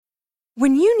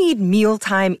When you need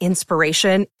mealtime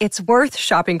inspiration, it's worth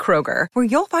shopping Kroger, where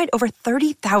you'll find over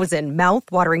 30,000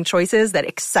 mouth-watering choices that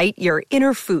excite your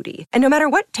inner foodie. And no matter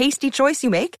what tasty choice you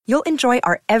make, you'll enjoy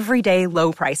our everyday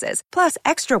low prices, plus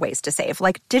extra ways to save,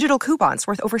 like digital coupons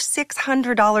worth over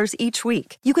 $600 each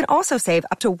week. You can also save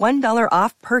up to $1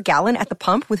 off per gallon at the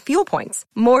pump with fuel points.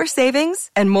 More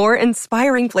savings and more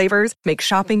inspiring flavors make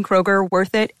shopping Kroger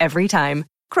worth it every time.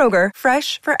 Kroger,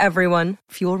 fresh for everyone.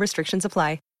 Fuel restrictions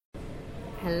apply.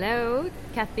 Hello,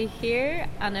 Kathy here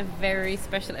on a very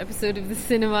special episode of The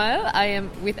Cinemile. I am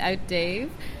without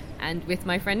Dave and with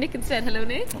my friend Nick instead. Hello,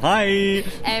 Nick. Hi.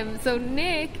 So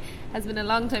Nick has been a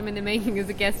long time in the making as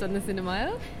a guest on The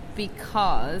Cinemile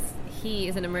because he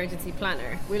is an emergency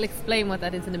planner. We'll explain what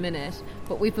that is in a minute,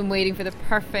 but we've been waiting for the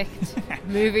perfect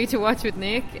movie to watch with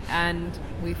Nick, and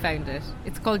we found it.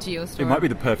 It's called Geostorm. It might be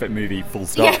the perfect movie, full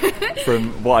stop,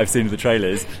 from what I've seen of the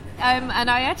trailers. And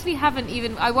I actually haven't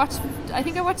even... I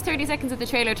think I watched 30 seconds of the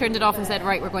trailer, turned it off and said,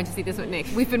 right, we're going to see this with Nick.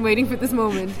 We've been waiting for this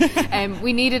moment.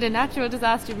 We needed a natural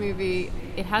disaster movie.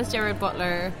 It has Gerard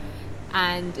Butler,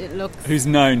 and it looks... Who's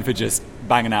known for just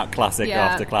banging out classic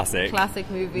after classic. Classic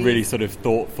movies. Really sort of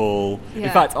thoughtful. Yeah.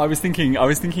 In fact, I was thinking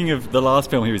of the last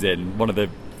film he was in, one of the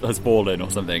Has Fallen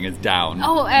or something, is Down.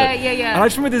 Oh, yeah. And I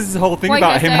just remember this whole thing White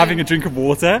about House him Down. having a drink of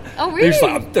water. Oh, really? He was just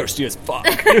like, I'm thirsty as fuck.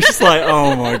 It was just like,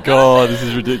 oh my god, this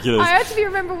is ridiculous. I actually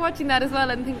remember watching that as well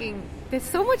and thinking, there's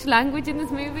so much language in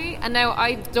this movie, and now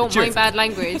I don't mind bad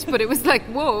language, but it was like,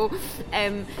 whoa.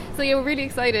 So yeah, we're really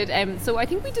excited. So I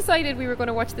think we decided we were going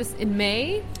to watch this in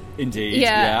May. Indeed,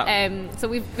 yeah. So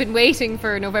we've been waiting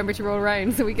for November to roll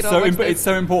around so we could all watch this. It's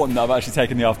so important that I've actually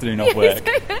taken the afternoon off work.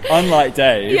 Unlike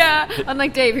Dave. Yeah,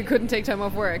 unlike Dave, who couldn't take time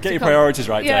off work. Get your priorities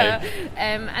right, Dave.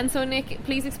 And so Nick,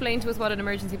 please explain to us what an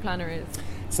emergency planner is.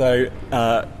 So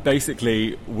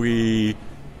basically we're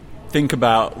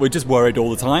just worried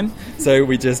all the time. So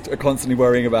we just are constantly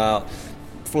worrying about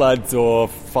floods or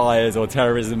fires or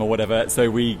terrorism or whatever. So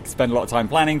we spend a lot of time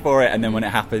planning for it, and then when it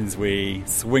happens, we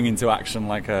swing into action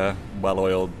like a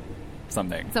well-oiled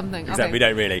something. Except okay. we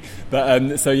don't really.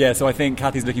 But so I think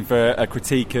Kathy's looking for a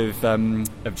critique of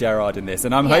Gerard in this,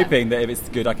 and I'm hoping that if it's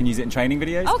good, I can use it in training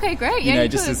videos. Okay, great. You know, you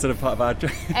just could. as sort of part of our.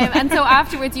 And so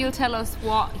afterwards, you'll tell us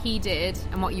what he did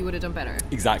and what you would have done better.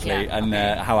 Exactly, and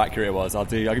how accurate it was. I'll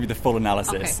give you the full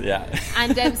analysis. Okay. Yeah.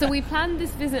 And so we planned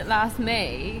this visit last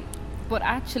May, but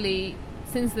actually,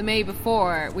 since the May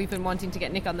before, we've been wanting to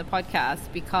get Nick on the podcast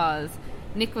because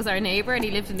Nick was our neighbour and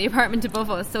he lived in the apartment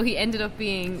above us, so he ended up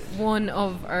being one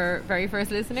of our very first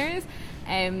listeners.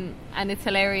 And it's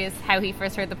hilarious how he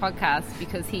first heard the podcast,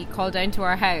 because he called down to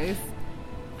our house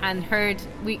and heard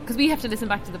because we have to listen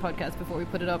back to the podcast before we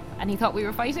put it up, and he thought we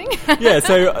were fighting. Yeah,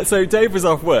 so Dave was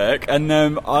off work, and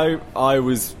I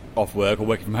was off work or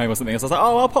working from home or something, so I was like,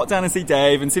 I'll pop down and see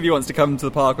Dave and see if he wants to come to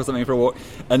the park or something for a walk.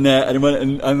 And then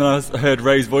I heard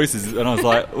Ray's voices, and I was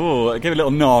like, I gave a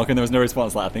little knock, and there was no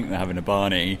response. Like, I think they're having a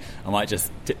Barney. I might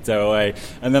just tiptoe away.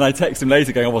 And then I texted him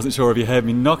later going, I wasn't sure if he heard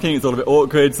me knocking. It's all a bit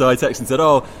awkward, so I texted and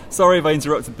said, sorry if I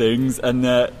interrupted things. And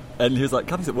he was like,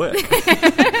 Kathy's at work.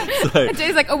 And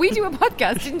Jay's like, we do a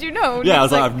podcast, didn't you know? Yeah, I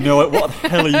was like, I've no idea, what the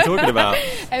hell are you talking about?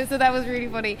 So that was really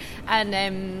funny.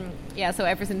 And so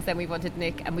ever since then we wanted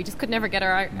Nick, and we just could never get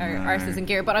our arses in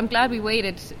gear. But I'm glad we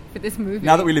waited for this movie.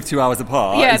 Now that we live 2 hours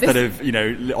apart, instead of,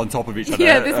 on top of each other.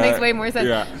 Yeah, this makes way more sense.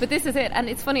 Yeah. But this is it. And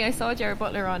it's funny, I saw Gerard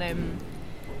Butler on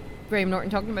Graham Norton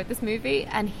talking about this movie,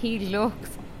 and he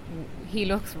looks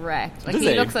wrecked. Like,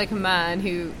 he looks like a man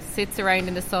who sits around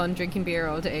in the sun drinking beer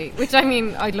all day, which, I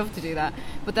mean, I'd love to do that,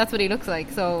 but that's what he looks like.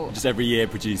 So just every year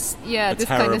produce a this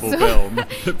terrible kind of film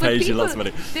that pays you lots of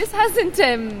money. This hasn't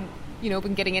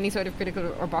been getting any sort of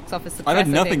critical or box office success. I've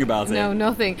heard nothing about it. No,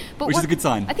 nothing. But which is a good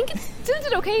sign. I think it still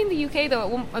did okay in the UK,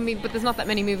 though. But there's not that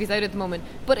many movies out at the moment.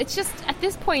 But it's just, at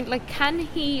this point, like, can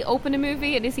he open a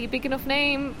movie, and is he a big enough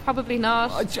name? Probably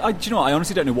not. Do you know what? I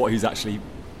honestly don't know what he's actually...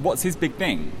 What's his big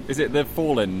thing? Is it the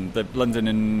Fallen, the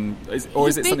London, or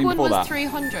is it something before that? His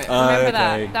big one was 300. Remember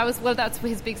okay. that? That's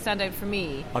his big standout for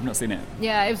me. I've not seen it.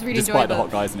 Yeah, it was really Despite enjoyable. the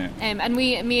hot guys in it. And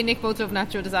me and Nick both love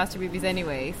natural disaster movies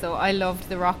anyway. So I loved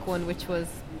the Rock one, which was,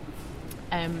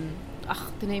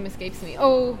 the name escapes me.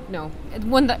 Oh no,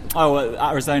 one that. Oh,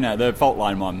 Arizona, the fault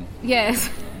line one. Yes.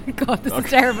 God, this is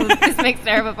terrible. This makes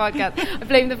terrible podcast. I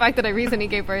blame the fact that I recently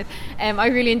gave birth. I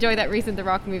really enjoyed that recent The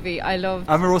Rock movie. I loved.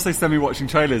 And we're also semi-watching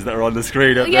trailers that are on the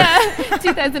screen. Yeah,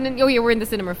 2000. We're in the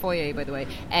cinema foyer, by the way.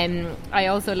 I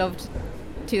also loved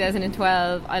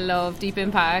 2012. I love Deep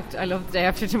Impact. I love The Day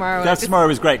After Tomorrow. Day After Tomorrow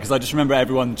was great because I just remember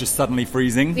everyone just suddenly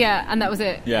freezing. Yeah, and that was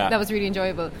it. Yeah. That was really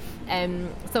enjoyable.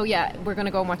 So yeah, we're going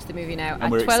to go and watch the movie now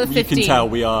And at 12:15. You can tell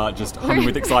we are just hung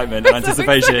with excitement and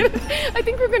anticipation. I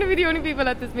think we're going to be the only people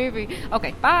at this movie.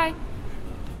 Okay, bye.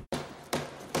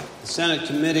 The Senate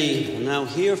committee will now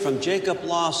hear from Jacob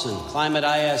Lawson, Climate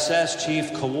ISS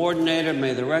Chief Coordinator.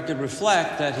 May the record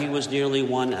reflect that he was nearly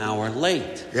 1 hour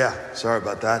late. Yeah, sorry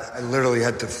about that. I literally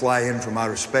had to fly in from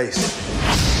outer space.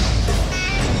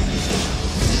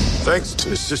 Thanks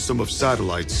to a system of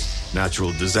satellites,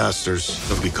 natural disasters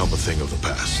have become a thing of the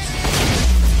past.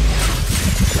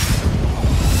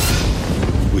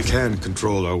 We can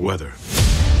control our weather.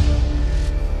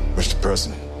 Mr.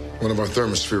 President, one of our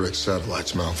thermospheric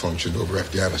satellites malfunctioned over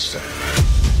Afghanistan.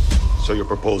 So your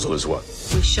proposal is what?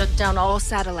 We shut down all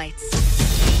satellites.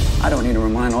 I don't need to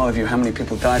remind all of you how many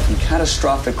people died from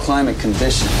catastrophic climate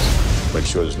conditions. Make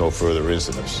sure there's no further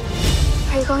incidents.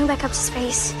 Are you going back up to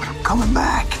space? But I'm coming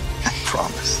back. I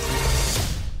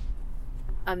promise.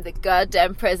 I'm the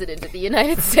goddamn president of the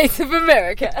United States of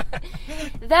America.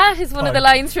 That is one of the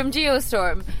lines from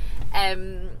Geostorm.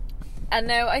 And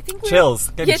now I think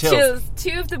chills. Chills.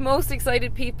 Two of the most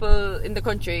excited people in the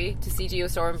country to see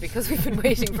Geostorm because we've been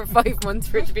waiting for 5 months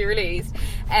for it to be released.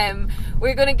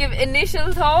 We're going to give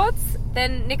initial thoughts.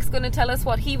 Then Nick's going to tell us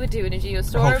what he would do in a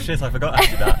Geostorm. Oh shit, I forgot to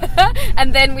do that.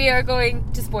 And then we are going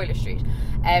to Spoiler Street.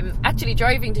 Actually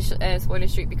driving to Spoiler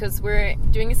Street because we're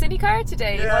doing a cine car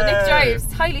today. Yay! While Nick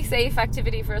drives. Highly safe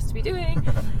activity for us to be doing.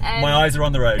 My eyes are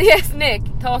on the road. Yes, Nick,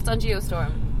 thoughts on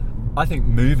Geostorm? I think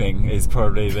moving is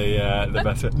probably the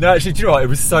better. No, actually, do you know what? It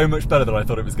was so much better than I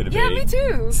thought it was going to be. Yeah, me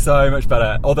too. So much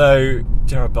better. Although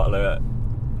Gerard Butler,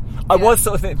 I was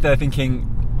sort of there thinking,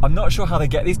 I'm not sure how they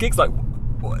get these gigs. Like,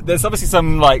 there's obviously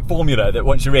some like formula that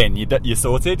once you're in, you're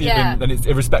sorted. And it's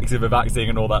irrespective of acting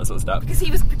and all that sort of stuff. Because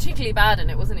he was particularly bad in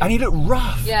it, wasn't he? And he looked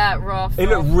rough. Yeah, rough. He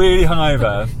looked really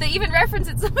hungover. They even referenced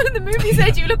it. Someone in the movie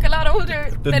said you look a lot older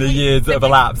than the years that have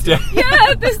elapsed. Yeah.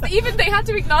 Yeah. Even they had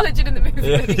to acknowledge it in the movie.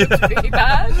 That he looked really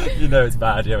bad. You know it's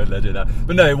bad. Yeah, when they do that.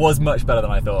 But no, it was much better than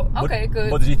I thought. Okay,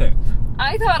 good. What did you think?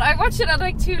 I watched it on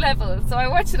like 2 levels. So I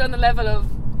watched it on the level of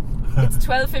it's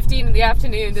 12:15 in the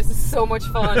afternoon. This is so much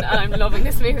fun, and I'm loving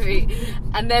this movie.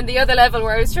 And then the other level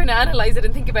where I was trying to analyse it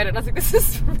and think about it, and I was like, this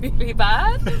is really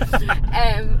bad.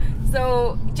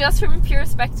 So just from pure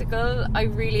spectacle, I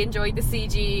really enjoyed the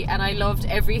CG, and I loved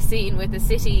every scene with the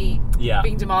city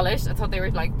being demolished. I thought they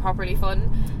were like properly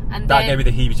fun. And that gave me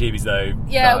the heebie-jeebies though.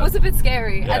 Yeah, it was a bit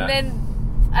scary. Yeah.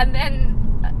 And then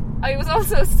I was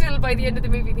also still by the end of the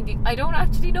movie thinking, I don't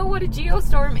actually know what a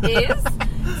geostorm is.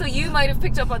 So you might have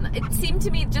picked up on that. It seemed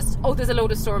to me just, there's a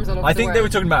load of storms all over the world. I think they were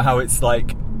talking about how it's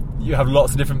like you have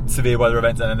lots of different severe weather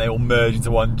events and then they all merge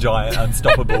into one giant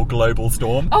unstoppable global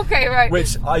storm. Okay, right.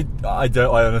 Which I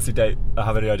honestly don't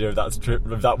have any idea if that's true,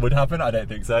 if that would happen. I don't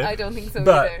think so. I don't think so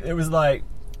but either. It was like,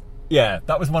 yeah,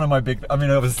 that was one of my big... I mean,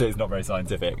 obviously it's not very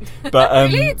scientific, but...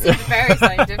 Really? It's very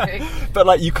scientific. But,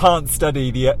 like, you can't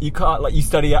study you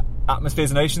study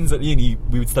atmospheres and oceans at uni,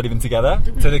 we would study them together,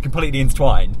 so they're completely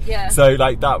intertwined. Yeah. So,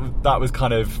 like, that was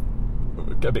kind of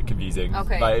a bit confusing.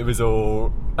 Okay. Like, it was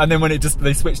all... And then when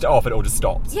they switched it off, it all just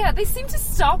stopped. Yeah, they seem to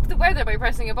stop the weather by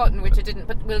pressing a button, which it didn't,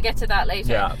 but we'll get to that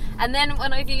later. Yeah. And then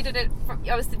when I viewed it,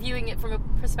 I was viewing it from a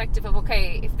perspective of,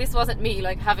 okay, if this wasn't me,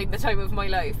 like, having the time of my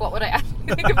life, what would I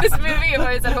actually think of this movie if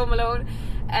I was at home alone?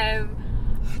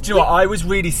 Do you know what? I was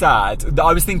really sad.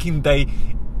 I was sitting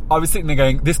there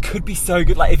going, this could be so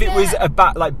good. Like, if it was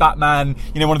like Batman,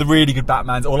 you know, one of the really good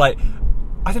Batmans, or like,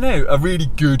 I don't know, a really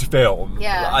good film.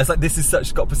 Yeah. I was like, this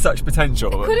is got such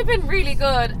potential. It could have been really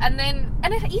good. And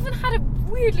it even had a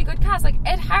weirdly good cast. Like,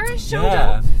 Ed Harris showed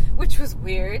up, which was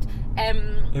weird.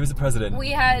 It was the president.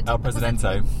 We had... El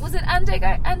Presidente. Was it Andy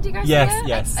Garcia?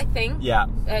 Yes. I think. Yeah.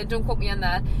 Don't quote me on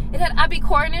that. It had Abby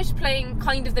Cornish playing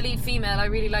kind of the lead female. I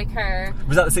really like her.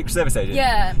 Was that the Secret Service agent?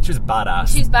 Yeah. She was a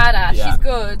badass. She's badass. Yeah. She's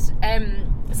good.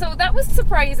 So that was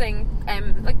surprising.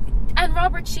 And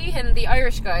Robert Sheehan, the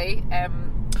Irish guy...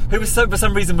 who was for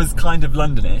some reason was kind of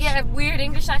Londonish. Yeah, weird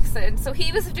English accent. So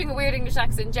he was doing a weird English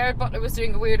accent. Jared Butler was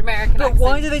doing a weird American accent. But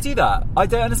why do they do that? I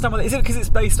don't understand why. Is it because it's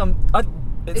based on...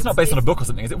 It's not based on a book or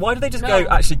something, is it? Why do they just go,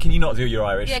 actually, can you not do your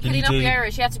Irish? Yeah, can you not be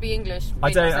Irish? You have to be English.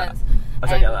 I don't get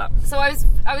that. So I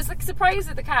was like surprised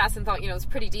at the cast and thought, it was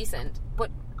pretty decent.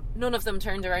 But none of them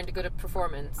turned around a good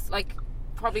performance. Like,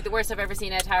 probably the worst I've ever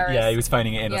seen Ed Harris. Yeah, he was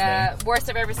phoning it in, wasn't he? Worst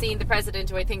I've ever seen the president,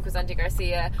 who I think was Andy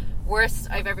Garcia. Worst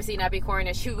I've ever seen Abby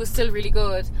Cornish, who was still really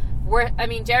good.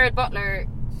 Jared Butler,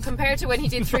 compared to when he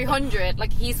did 300,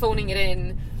 like, he's phoning it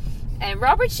in.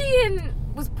 Robert Sheehan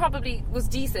was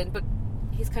decent, but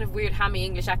his kind of weird hammy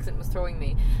English accent was throwing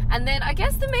me. And then I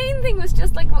guess the main thing was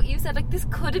just like what you said, like this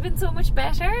could have been so much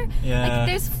better. Yeah. Like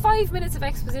there's 5 minutes of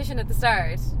exposition at the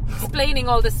start explaining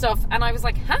all this stuff, and I was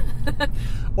like, huh?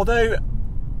 Although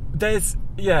there's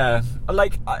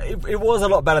like it was a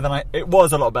lot better than it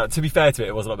was a lot better. To be fair to it,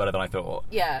 it was a lot better than I thought.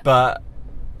 Yeah. But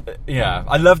yeah,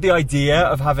 I love the idea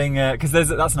of having because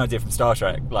that's an idea from Star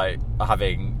Trek, like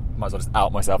having. Might as well just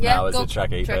out myself now as a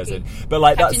Trekkie person. But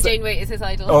like Captain Janeway is his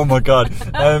idol. Oh my god.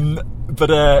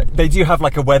 But they do have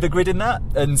like a weather grid in that,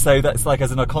 and so that's like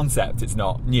as a concept, it's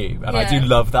not new. And I do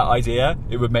love that idea.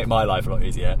 It would make my life a lot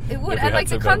easier. It would, and like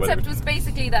the concept was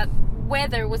basically that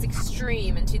weather was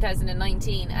extreme in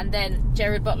 2019, and then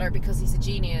Jared Butler, because he's a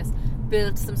genius,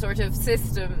 built some sort of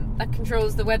system that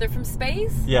controls the weather from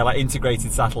space. Yeah, like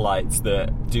integrated satellites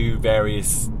that do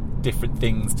various different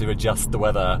things to adjust the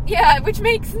weather. Yeah, which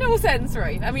makes no sense,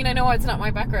 right? I mean, I know it's not my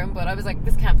background, but I was like,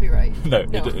 this can't be right. No.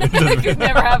 It could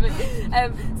never happen.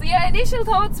 So yeah, initial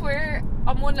thoughts were,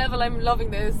 on one level, I'm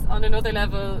loving this. On another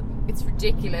level, it's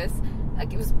ridiculous.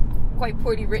 Like, it was quite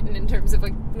poorly written in terms of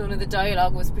like none of the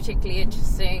dialogue was particularly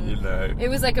interesting. You know, it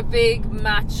was like a big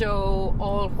macho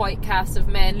all white cast of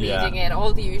men leading it,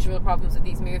 all the usual problems with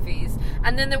these movies.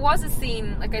 And then there was a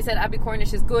scene, like I said, Abby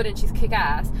Cornish is good and she's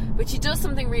kick-ass, but she does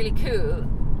something really cool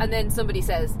and then somebody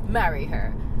says marry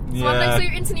her. So I'm like, so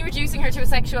you're instantly reducing her to a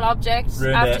sexual object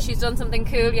after she's done something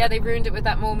cool. Yeah, they ruined it with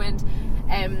that moment.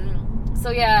 So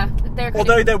yeah,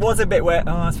 although there was a bit where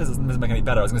I suppose it doesn't make it any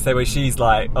better. I was going to say where she's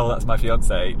like, "Oh, that's my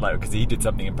fiance," like because he did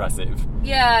something impressive.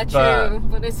 Yeah, true.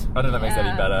 But it's, I don't know if that makes it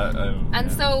any better.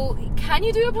 So, can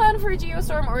you do a plan for a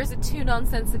Geostorm, or is it too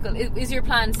nonsensical? Is your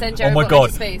plan send Jared Butler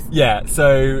into space? Yeah.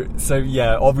 So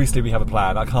yeah. Obviously, we have a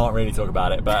plan. I can't really talk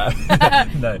about it, but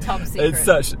no, top secret. It's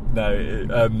such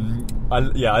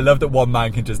I love that one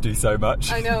man can just do so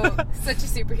much. I know, such a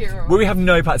superhero. Well, we have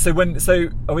no plan. So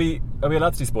are we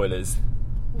allowed to do spoilers?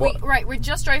 We're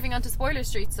just driving onto Spoiler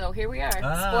Street, so here we are.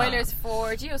 Spoilers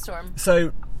for Geostorm.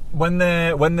 So when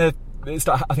it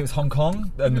started, I think it was Hong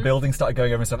Kong, and the building started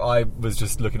going over and stuff, I was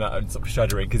just looking at it and sort of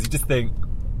shuddering, because you just think,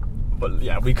 well,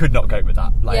 yeah, we could not cope with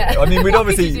that. Like, I mean, you'd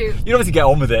obviously get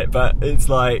on with it, but it's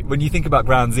like, when you think about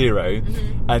Ground Zero,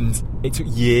 and it took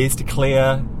years to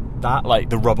clear that, like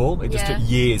the rubble, it just took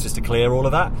years just to clear all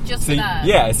of that. Just so that.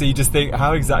 Yeah, so you just think,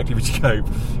 how exactly would you cope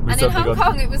with and something? And in Hong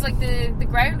Kong, it was like the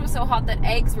ground was so hot that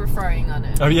eggs were frying on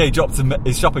it. Oh yeah, he dropped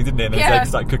his shopping, didn't he? And his eggs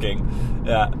started cooking.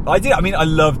 Yeah, I mean, I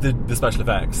loved the special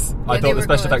effects. I thought the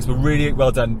special effects were really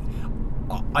well done.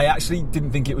 I actually didn't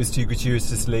think it was too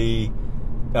gratuitously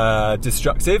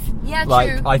destructive. Yeah, like,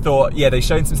 true. I thought, they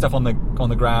showed some stuff on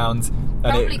the ground.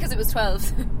 Probably because it was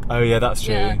 12. Oh yeah, that's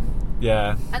true.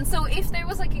 Yeah. And so if there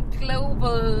was like a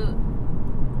global...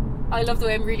 I love the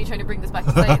way I'm really trying to bring this back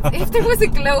to science. If there was a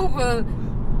global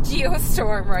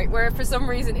geostorm, right, where for some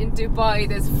reason in Dubai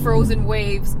there's frozen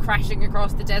waves crashing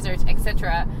across the desert,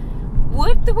 etc.,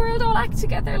 would the world all act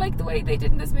together like the way they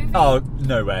did in this movie? Oh,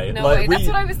 no way. No way. That's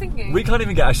what I was thinking. We can't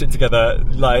even get our shit together,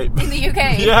 like... In the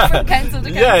UK? From council to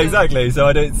council. Yeah, exactly. So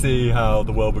I don't see how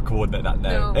the world would coordinate that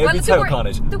now. No. It'd be total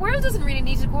carnage. The world doesn't really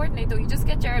need to coordinate, though. You just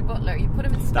get Jared Butler, you put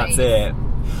him in space. That's it.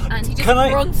 And he just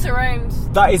runs around.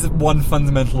 That is one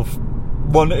fundamental...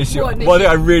 One issue. One thing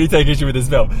I really take issue with this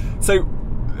film. So...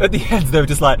 At the end, they were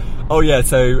just like, oh yeah,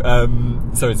 so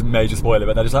it's a major spoiler,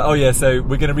 but they're just like, oh yeah, so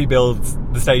we're going to rebuild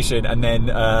the station, and then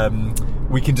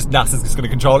NASA's just going to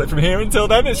control it from here until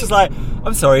then. It's just like,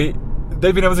 I'm sorry,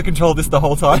 they've been able to control this the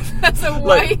whole time. So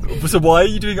why? So why are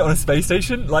you doing it on a space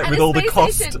station? Like, and with all the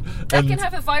cost that can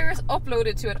have a virus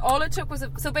uploaded to it. All it took was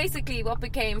so basically what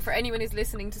became, for anyone who's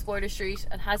listening to Spoiler Street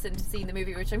and hasn't seen the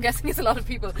movie, which I'm guessing is a lot of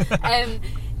people,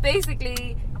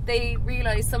 basically they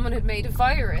realised someone had made a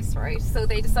virus, right? So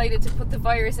they decided to put the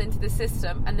virus into the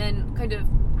system and then kind of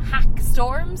hack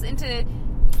storms into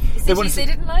cities they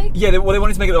didn't like. Yeah, they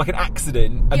wanted to make it look like an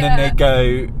accident, and then they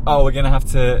go, oh, we're going to have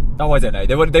to... Oh, I don't know.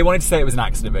 They wanted to say it was an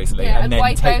accident, basically. Yeah, and then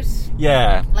wipe out...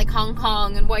 Yeah. Like Hong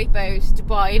Kong, and wipe out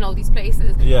Dubai and all these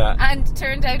places. Yeah. And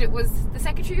turned out it was the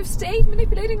Secretary of State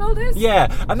manipulating all this. Yeah,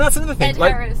 and that's another thing. Ed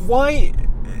Harris. Why...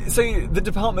 So the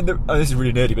department that... Oh, this is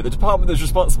really nerdy, but the department that was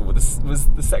responsible for this was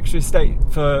the Secretary of State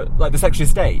for... Like, the Secretary of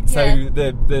State. So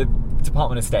the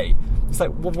Department of State. It's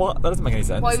like, well, what? That doesn't make any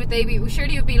sense. Why would they be... Well,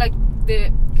 surely it would be like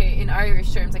in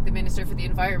Irish terms, like the Minister for the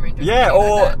Environment. Or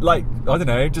or like I don't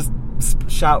know, just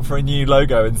shout for a new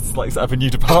logo and like set up a new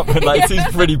department. Like, it seems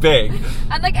pretty big.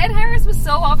 And like Ed Harris was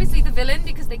so obviously the villain,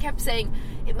 because they kept saying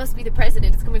it must be the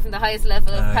president, it's coming from the highest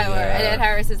level of power. And Ed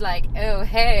Harris is like, oh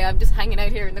hey, I'm just hanging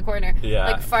out here in the corner.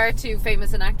 Like, far too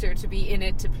famous an actor to be in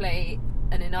it to play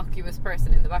an innocuous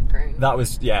person in the background. That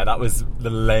was the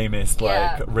lamest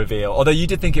reveal. Although you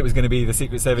did think it was going to be the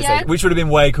Secret Service agent, which would have been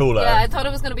way cooler. Yeah, I thought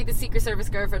it was going to be the Secret Service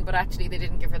girlfriend, but actually they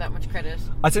didn't give her that much credit.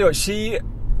 I tell you what,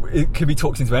 it could be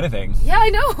talked into anything. Yeah, I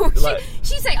know.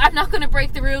 She's saying, I'm not going to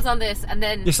break the rules on this, and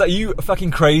then... It's like, you fucking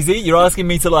crazy? You're asking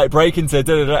me to, like, break into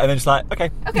da-da-da, and then just like,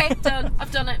 okay. Okay, done.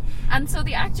 I've done it. And so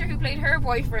the actor who played her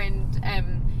boyfriend,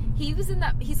 he was in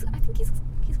that... I think he's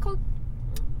called...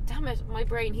 Damn it, my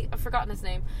brain. I've forgotten his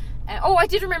name. I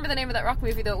did remember the name of that rock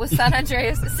movie, though. It was San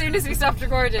Andreas, as soon as we stopped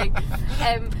recording.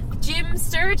 Jim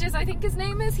Sturgis, I think his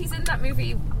name is. He's in that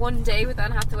movie One Day with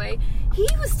Anne Hathaway. He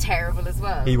was terrible as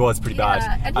well. He was pretty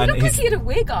bad. And he looked like he had a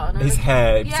wig on. His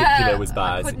hair in particular was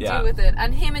bad. I couldn't deal with it.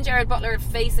 And him and Jared Butler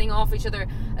facing off each other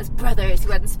as brothers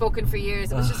who hadn't spoken for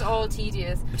years. It was just all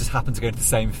tedious. We just happened to go into the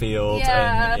same field.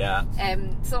 Yeah.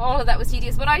 So all of that was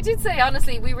tedious. But I did say,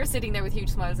 honestly, we were sitting there with huge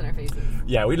smiles on our faces.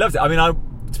 Yeah, we loved it. I mean,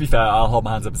 to be fair, I'll hold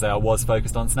my hands up and say I was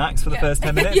focused on snacks for the first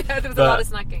 10 minutes. Yeah, there was a lot of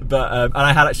snacking. But and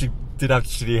I did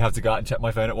actually have to go out and check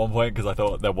my phone at one point because I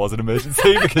thought there was an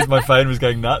emergency because my phone was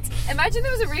going nuts. Imagine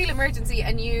there was a real emergency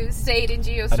and you stayed in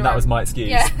Geostorm. And that was my excuse.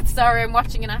 Yeah, sorry, I'm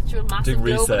watching an actual massive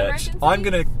global emergency. I'm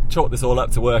going to chalk this all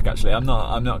up to work, actually. I'm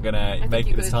not going to make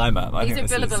it this time up. These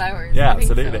are billable hours. Yeah,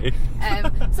 absolutely.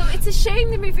 So it's a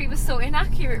shame the movie was so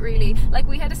inaccurate, really. Like,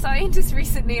 we had a scientist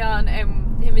recently on,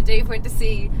 him and Dave went to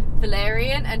see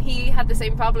Valerian, and he had the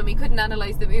same problem. He couldn't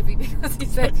analyse the movie because he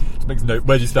said... It makes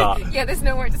where do you start? Yeah, there's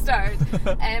nowhere to start.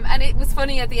 And it was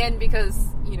funny at the end because,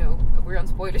 we're on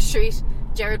spoiler street.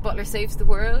 Jared Butler saves the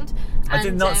world. And, I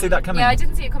did not see that coming. Yeah, I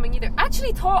didn't see it coming either.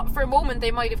 Actually thought for a moment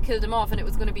they might have killed him off and it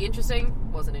was going to be interesting.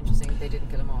 Wasn't interesting. They didn't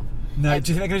kill him off. No,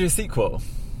 do you think they're going to do a sequel?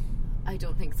 I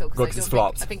don't think so, because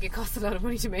I think it cost a lot of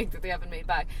money to make that they haven't made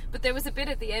back. But there was a bit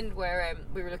at the end where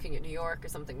we were looking at New York or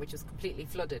something, which was completely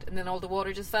flooded, and then all the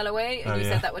water just fell away, and you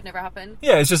said that would never happen.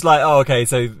 Yeah, it's just like,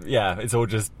 it's all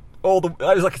just it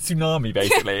was like a tsunami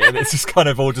basically, and it's just kind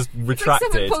of all just retracted.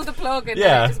 Like someone pulled the plug and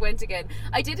then it just went again.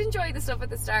 I did enjoy the stuff at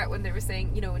the start when they were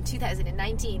saying, in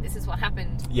 2019 this is what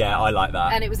happened. Yeah, I like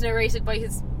that. And it was narrated by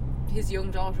his young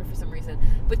daughter for some reason,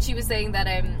 but she was saying that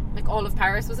all of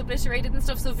Paris was obliterated and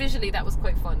stuff, so visually that was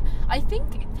quite fun. I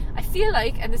feel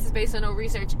like, and this is based on no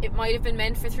research, it might have been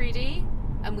meant for 3D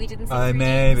and we didn't see 3D.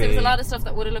 Maybe. There was a lot of stuff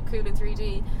that would have looked cool in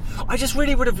 3D. I just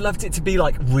really would have loved it to be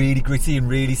like really gritty and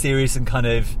really serious and kind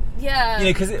of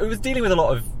because it was dealing with a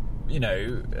lot of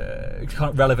kind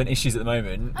of relevant issues at the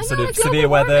moment, sort of severe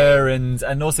weather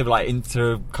and also like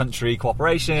inter-country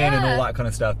cooperation and all that kind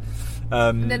of stuff.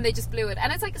 And then they just blew it.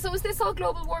 And it's like, so is this all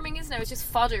global warming is now? It's just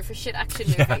fodder for shit action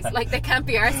movies. Like, they can't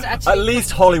be arsed to actually... At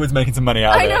least Hollywood's making some money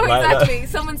out of it. I know, exactly.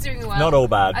 Someone's doing well. Not all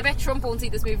bad. I bet Trump won't see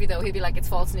this movie, though. He'll be like, it's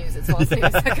false news, it's false news.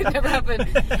 That could never happen.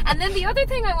 And then the other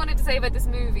thing I wanted to say about this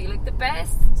movie, like, the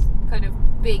best kind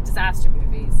of big disaster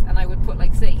movies, and I would put,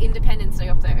 like, say, Independence Day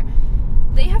up there,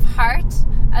 they have heart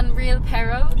and real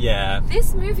peril. Yeah.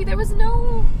 This movie, there was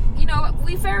no...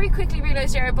 we very quickly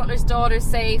realised Jared Butler's daughter's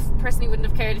safe. Personally, wouldn't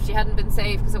have cared if she hadn't been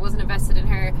safe because I wasn't invested in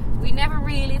her. We never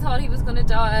really thought he was going to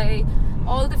die.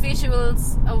 All the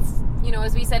visuals of,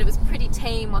 as we said, it was pretty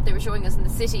tame what they were showing us in the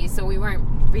city, so we weren't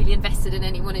really invested in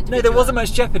any one individual. No, there wasn't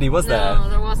much jeopardy, was there? No,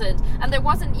 there wasn't. And there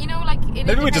wasn't, like...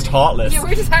 Maybe we're just heartless. Yeah,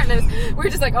 we're just heartless. We're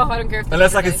just like, I don't care if...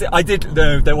 Unless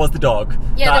there was the dog.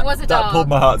 Yeah, there was a dog. That pulled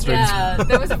my heartstrings. Yeah,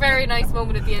 there was a very nice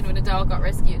moment at the end when a dog got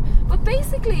rescued. But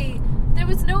basically... there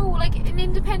was no, like, in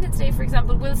Independence Day, for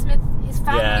example, Will Smith, his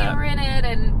family were in it,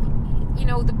 and,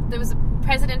 there was a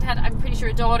president had, I'm pretty sure,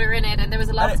 a daughter in it, and there was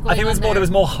a lot going on. I think there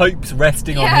was more hopes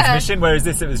resting on his mission, whereas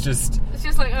this, it was just... It's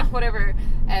just like, whatever.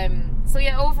 So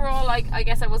yeah, overall, I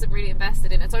guess I wasn't really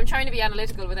invested in it, so I'm trying to be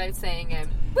analytical without saying,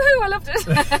 woohoo, I loved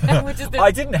it. Which is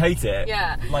I didn't hate it.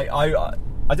 Yeah. Like, I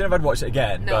don't know if I'd watch it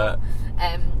again, but...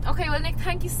 okay, well, Nick,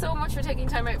 thank you so much for taking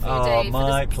time out for your day for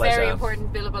this pleasure. very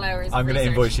important billable hours. I'm going to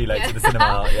invoice you later to the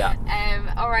cinema.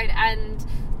 Yeah. All right, and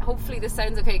hopefully this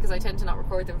sounds okay because I tend to not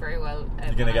record them very well.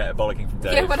 You're going to get a bollocking from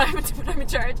Dave. Yeah, when I'm in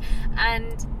charge.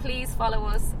 And please follow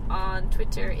us on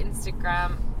Twitter,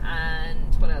 Instagram,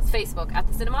 and what else? Facebook at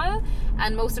The Cinemile.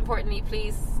 And most importantly,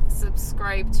 please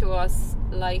subscribe to us,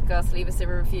 like us, leave us a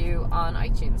review on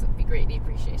iTunes. It would be greatly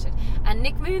appreciated. And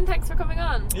Nick Moon, thanks for coming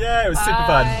on. Yeah, it was super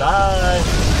fun. Bye.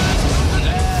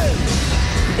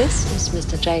 This is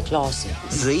Mr. Jake Lawson.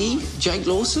 The Jake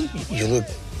Lawson? You look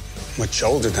much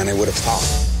older than I would have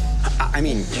thought. I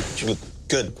mean, you look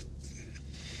good.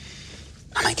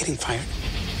 Am I getting fired?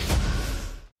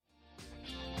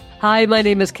 Hi, my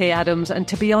name is Kay Adams, and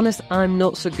to be honest, I'm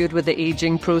not so good with the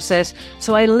ageing process,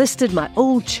 so I enlisted my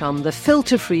old chum, the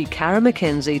filter-free Cara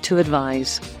Mackenzie, to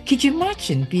advise. Could you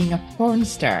imagine being a porn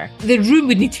star? The room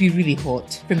would need to be really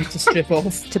hot for me to strip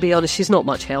off. To be honest, she's not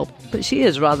much help, but she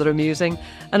is rather amusing.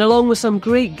 And along with some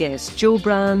great guests, Joe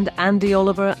Brand, Andy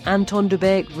Oliver, Anton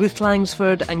Dubeck, Ruth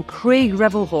Langsford and Craig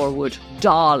Revel-Horwood,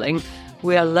 darling,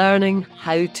 we are learning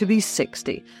how to be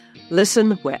 60.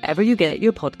 Listen wherever you get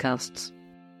your podcasts.